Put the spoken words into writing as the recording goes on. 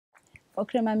For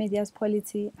Crema Media's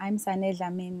Polity, I'm Sane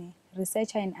Dlamini.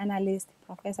 Researcher and analyst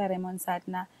Professor Raymond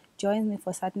Suttner joins me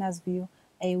for Suttner's View,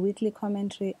 a weekly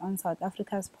commentary on South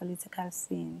Africa's political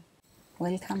scene.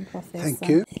 Welcome, Professor. Thank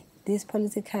you. This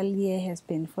political year has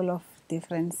been full of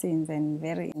different scenes and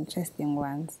very interesting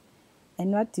ones.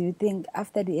 And what do you think,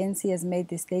 after the NC has made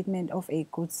the statement of a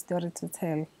good story to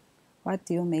tell, what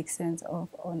do you make sense of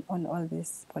on all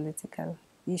these political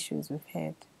issues we've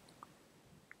had?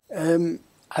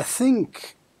 I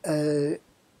think the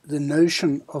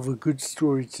notion of a good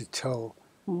story to tell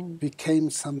became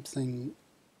something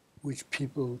which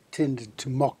people tended to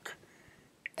mock.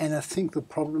 And I think the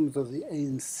problems of the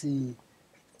ANC,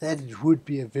 that it would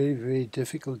be a very, very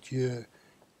difficult year,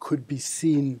 could be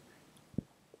seen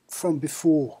from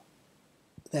before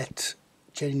that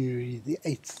January the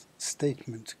 8th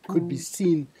statement, could be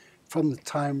seen from the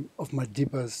time of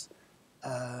Madiba's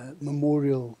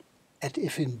memorial at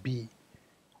FNB,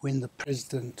 when the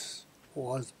president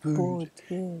was booed.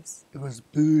 Yes. It was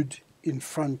booed in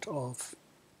front of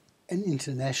an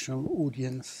international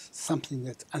audience, something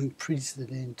that's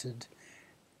unprecedented,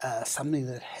 something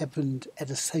that happened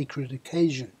at a sacred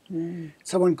occasion.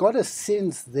 So one got a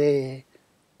sense there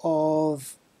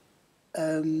of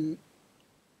that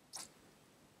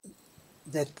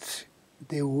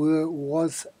there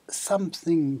was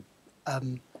something,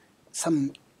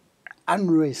 some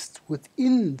unrest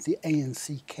within the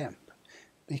ANC camp,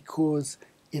 because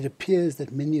it appears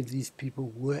that many of these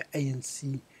people were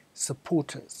ANC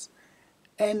supporters.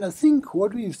 And I think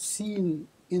what we've seen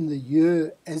in the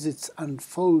year as it's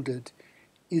unfolded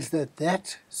is that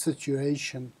that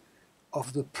situation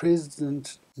of the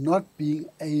president not being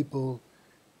able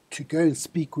to go and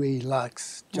speak where he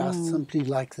likes, just simply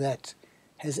like that,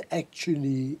 has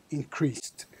actually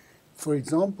increased. For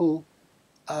example,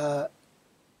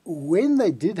 when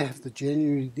they did have the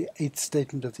January the 8th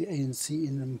statement of the ANC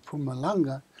in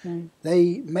Mpumalanga,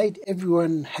 they made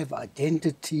everyone have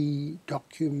identity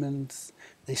documents.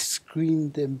 They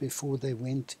screened them before they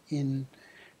went in,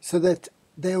 so that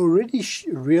they already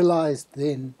realized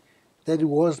then that it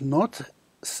was not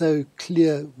so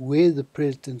clear where the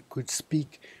president could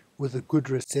speak with a good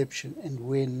reception and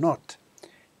where not.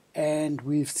 And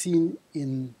we've seen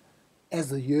as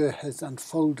the year has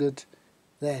unfolded,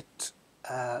 that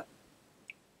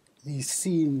these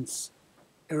scenes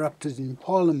erupted in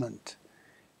Parliament,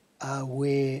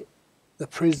 where the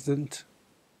president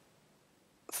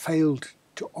failed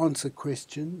to answer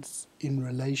questions in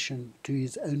relation to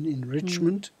his own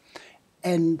enrichment,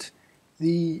 and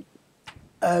the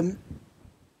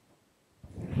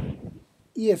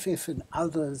EFF and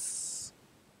others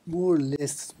more or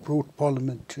less brought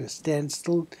Parliament to a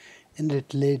standstill, and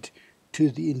it led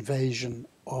to the invasion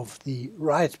of the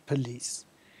riot police.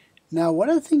 Now, what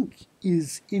I think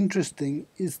is interesting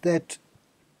is that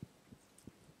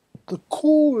the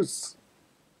cause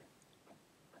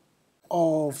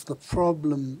of the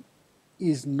problem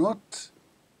is not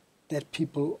that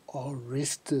people are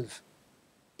restive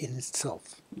in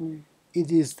itself.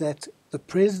 It is that the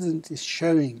president is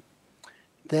showing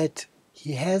that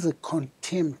he has a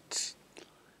contempt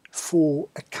for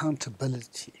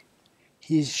accountability.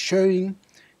 He is showing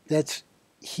that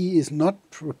he is not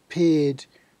prepared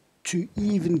to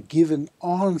even give an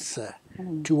answer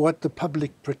to what the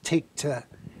public protector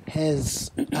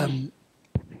has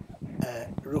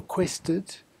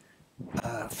requested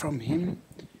from him.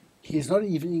 He is not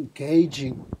even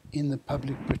engaging in the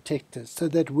public protector. So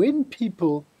that when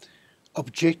people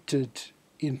objected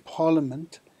in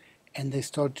Parliament and they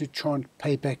started to try and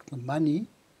pay back the money,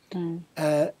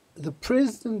 the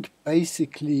president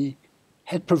basically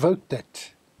had provoked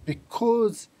that,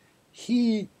 because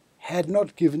he had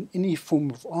not given any form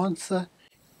of answer,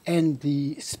 and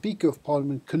the Speaker of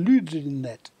Parliament colluded in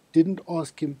that, didn't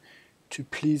ask him to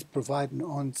please provide an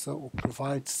answer or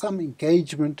provide some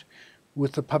engagement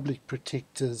with the public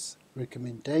protector's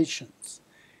recommendations.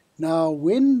 Now,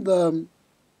 when the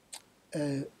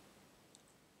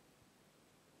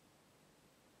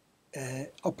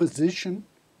opposition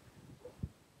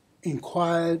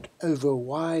inquired over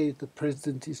why the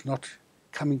president is not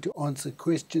coming to answer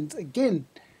questions, again,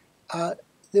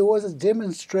 there was a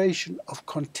demonstration of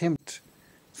contempt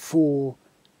for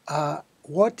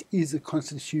what is a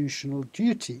constitutional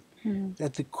duty,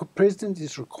 that the president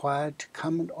is required to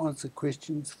come and answer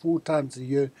questions 4 times a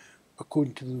year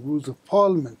according to the rules of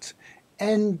Parliament.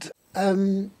 And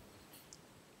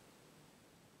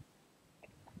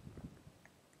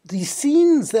the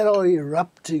scenes that are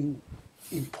erupting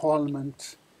in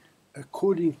Parliament,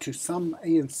 according to some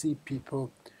ANC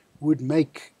people, would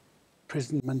make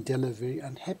President Mandela very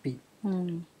unhappy.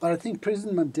 But I think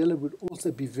President Mandela would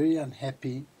also be very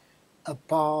unhappy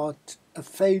about a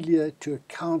failure to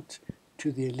account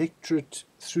to the electorate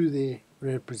through their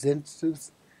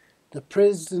representatives.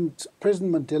 President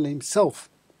Mandela himself,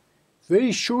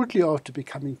 very shortly after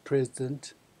becoming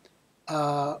president,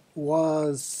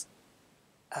 was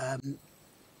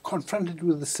confronted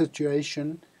with a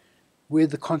situation where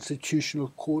the Constitutional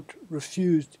Court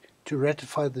refused to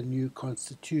ratify the new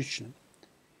constitution.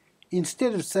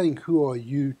 Instead of saying, "Who are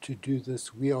you to do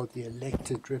this? We are the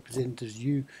elected representatives.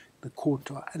 You, the court,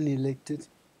 are unelected,"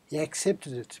 he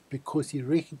accepted it because he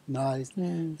recognized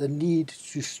the need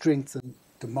to strengthen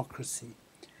democracy.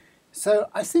 So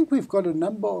I think we've got a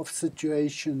number of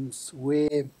situations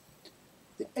where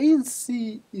the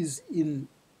ANC is in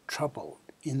trouble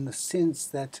in the sense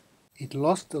that it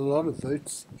lost a lot of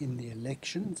votes in the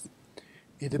elections.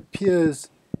 It appears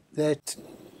that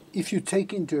if you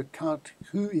take into account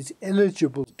who is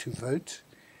eligible to vote,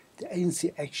 the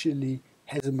ANC actually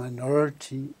has a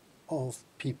minority of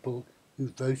people who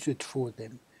voted for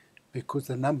them, because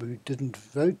the number who didn't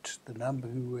vote, the number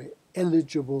who were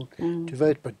eligible to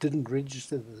vote but didn't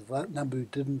register, the number who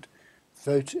didn't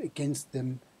vote against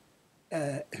them,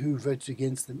 who voted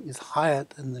against them, is higher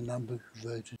than the number who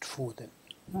voted for them.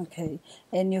 Okay,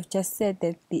 and you've just said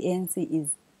that the ANC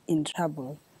is in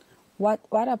trouble. What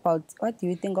do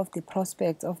you think of the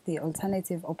prospect of the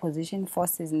alternative opposition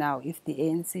forces now if the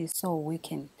ANC is so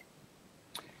weakened?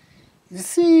 You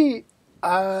see,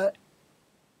 the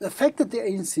fact that the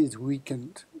ANC is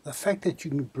weakened, the fact that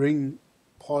you can bring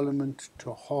Parliament to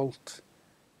a halt,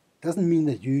 doesn't mean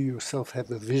that you yourself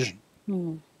have a vision.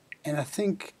 And I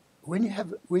think when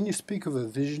you speak of a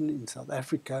vision in South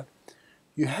Africa,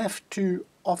 you have to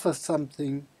offer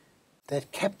something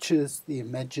that captures the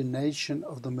imagination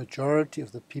of the majority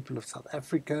of the people of South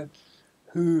Africa,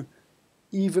 who,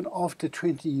 even after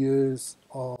 20 years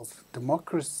of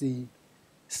democracy,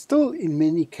 still in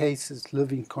many cases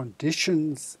live in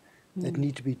conditions that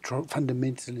need to be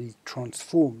fundamentally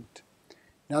transformed.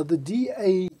 Now, the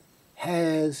DA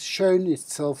has shown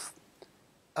itself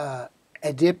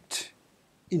adept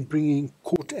in bringing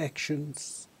court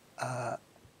actions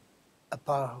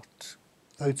about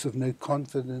votes of no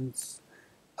confidence,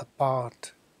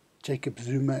 about Jacob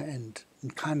Zuma and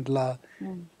Nkandla,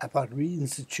 about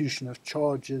reinstitution of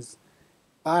charges.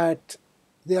 But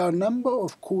there are a number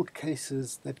of court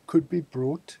cases that could be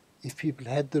brought if people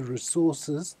had the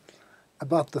resources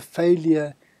about the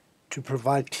failure to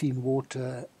provide clean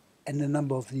water and a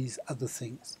number of these other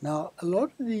things. Now, a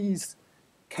lot of these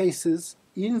cases,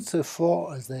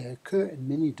 insofar as they occur, and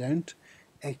many don't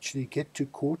actually get to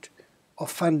court, are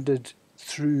funded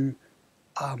through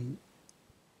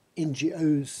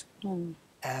NGOs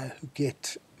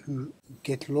who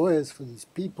get lawyers for these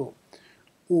people,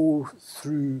 or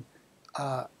through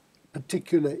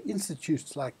particular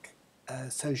institutes like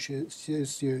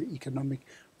Socio-Economic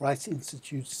Rights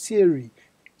Institute, CERI,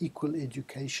 Equal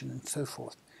Education, and so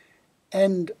forth.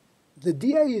 And the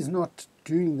DA is not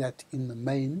doing that in the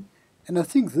main, and I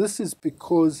think this is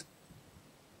because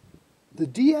the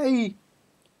DA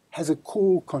has a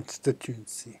core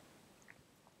constituency,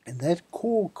 and that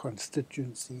core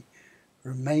constituency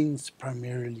remains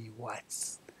primarily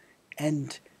whites.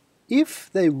 And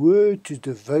if they were to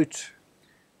devote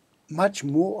much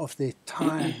more of their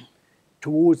time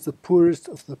towards the poorest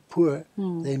of the poor,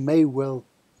 they may well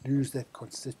lose that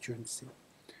constituency,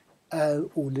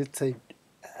 or let's say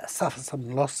suffer some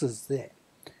losses there.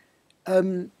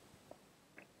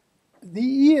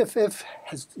 The EFF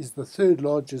is the third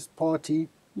largest party,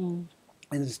 and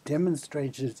has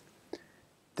demonstrated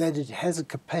that it has a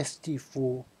capacity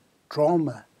for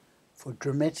drama, for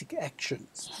dramatic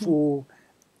actions, for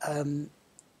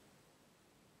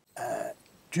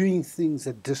doing things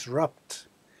that disrupt.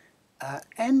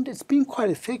 And it's been quite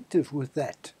effective with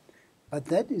that. But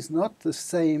that is not the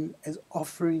same as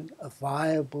offering a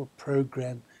viable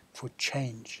program for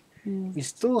change. We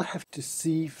still have to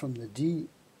see from the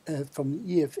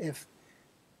EFF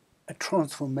a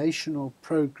transformational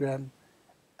program.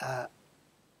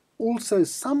 Also,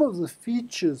 some of the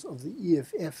features of the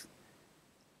EFF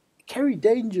carry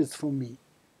dangers for me.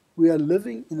 We are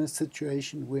living in a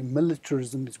situation where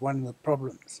militarism is one of the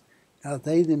problems. Now,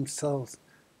 they themselves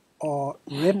are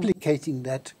replicating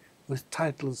that with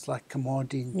titles like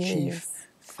Commander-in-Chief,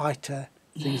 Fighter,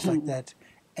 things like that.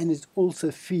 And it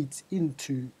also feeds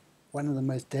into one of the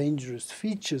most dangerous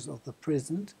features of the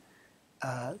present,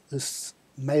 this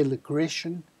male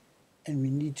aggression, and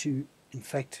we need to, in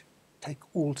fact, take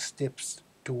all steps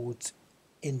towards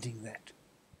ending that.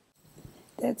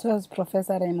 That was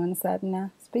Professor Raymond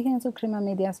Suttner speaking to Creamer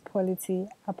Media's Polity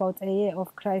about a year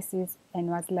of crisis and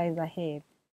what lies ahead.